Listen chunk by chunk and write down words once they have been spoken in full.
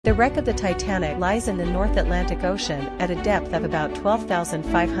The wreck of the Titanic lies in the North Atlantic Ocean at a depth of about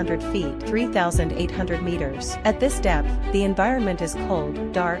 12,500 feet (3,800 meters). At this depth, the environment is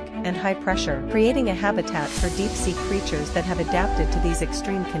cold, dark, and high pressure, creating a habitat for deep-sea creatures that have adapted to these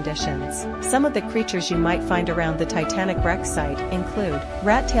extreme conditions. Some of the creatures you might find around the Titanic wreck site include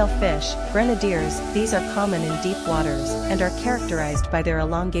rat-tail fish, grenadiers. These are common in deep waters, and are characterized by their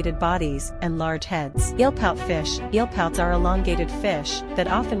elongated bodies and large heads. Eelpout fish. Eelpouts are elongated fish that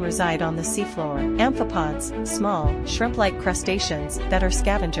often reside on the seafloor. Amphipods, small, shrimp-like crustaceans that are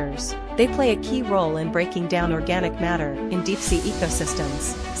scavengers. They play a key role in breaking down organic matter in deep-sea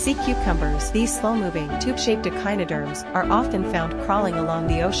ecosystems. Sea cucumbers. These slow-moving, tube-shaped echinoderms are often found crawling along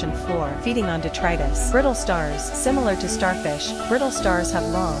the ocean floor, feeding on detritus. Brittle stars. Similar to starfish, brittle stars have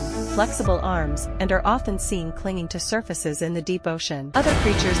long, flexible arms and are often seen clinging to surfaces in the deep ocean. Other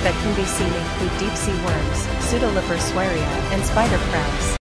creatures that can be seen include deep-sea worms, Pseudolippers and spider crabs.